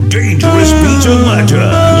Dangerous beats and matter.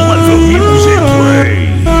 Let the music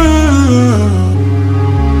play.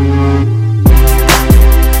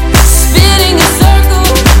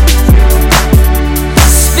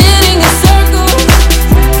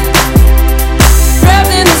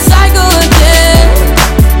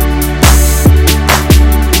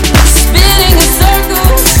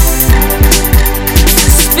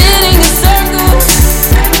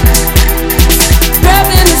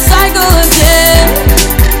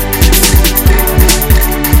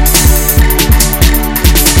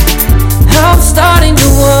 Starting to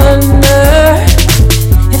wonder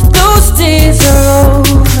if those days are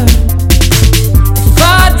over, if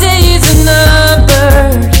our days are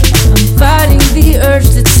numbered. I'm fighting the urge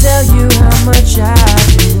to tell you how much I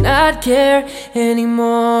do not care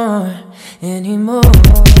anymore.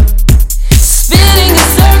 Spinning in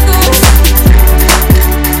circles.